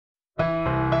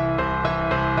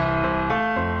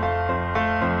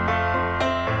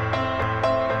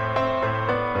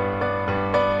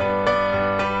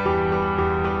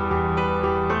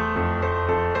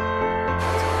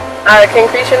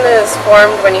Concretion is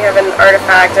formed when you have an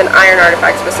artifact, an iron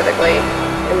artifact specifically,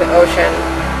 in the ocean,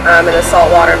 and the salt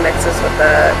water mixes with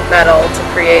the metal to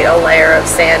create a layer of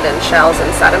sand and shells and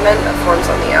sediment that forms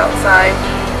on the outside,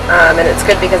 and it's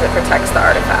good because it protects the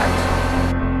artifact.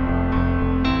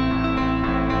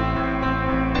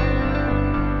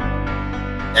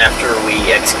 After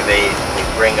we excavate, we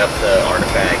bring up the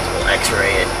artifact, we'll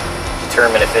x-ray it,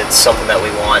 determine if it's something that we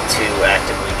want to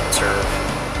actively conserve.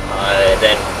 And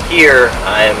then here,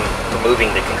 I'm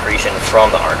removing the concretion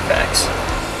from the artifacts.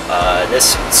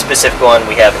 This specific one,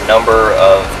 we have a number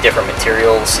of different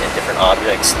materials and different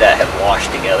objects that have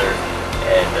washed together,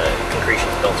 and concretion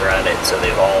is built around it, so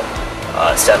they've all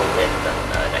settled in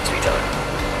next to each other.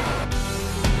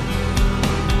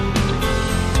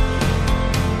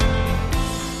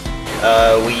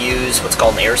 We use what's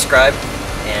called an air scribe,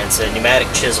 and it's a pneumatic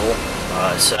chisel.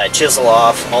 So I chisel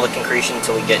off all the concretion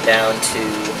until we get down to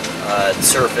the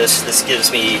surface. This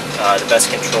gives me the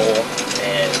best control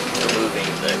in removing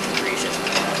the concretion.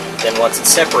 Then once it's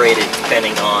separated,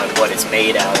 depending on what it's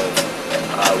made out of,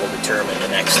 will determine the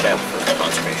next step for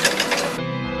conservation.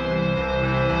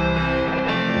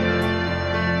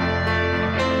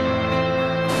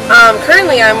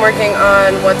 Currently I'm working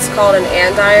on what's called an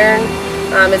andiron.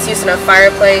 It's used in a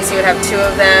fireplace. You would have two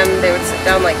of them. They would sit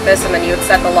down like this, and then you would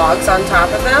set the logs on top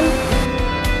of them.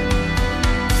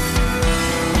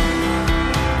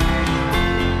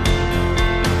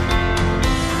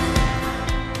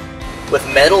 With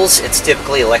metals, it's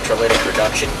typically electrolytic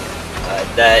reduction.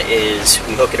 That is,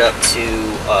 we hook it up to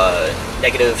a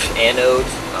negative anode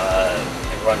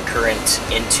and run current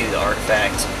into the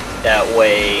artifact. That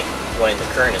way, when the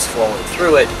current is flowing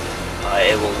through it,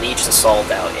 it will leach the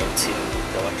salt out into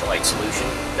the electrolyte solution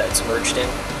that it's immersed in.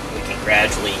 We can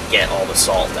gradually get all the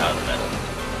salt out of the metal.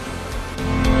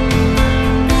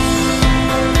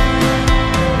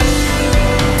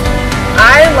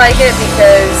 I like it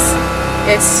because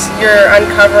you're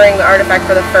uncovering the artifact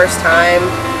for the first time.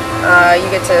 You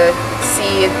get to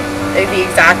see the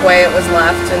exact way it was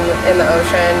left in the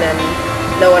ocean, and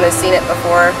no one has seen it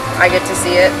before. I get to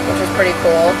see it, which is pretty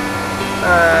cool.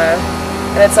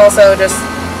 And it's also just,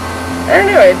 I don't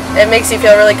know, it makes you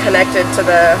feel really connected to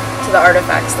the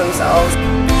artifacts themselves.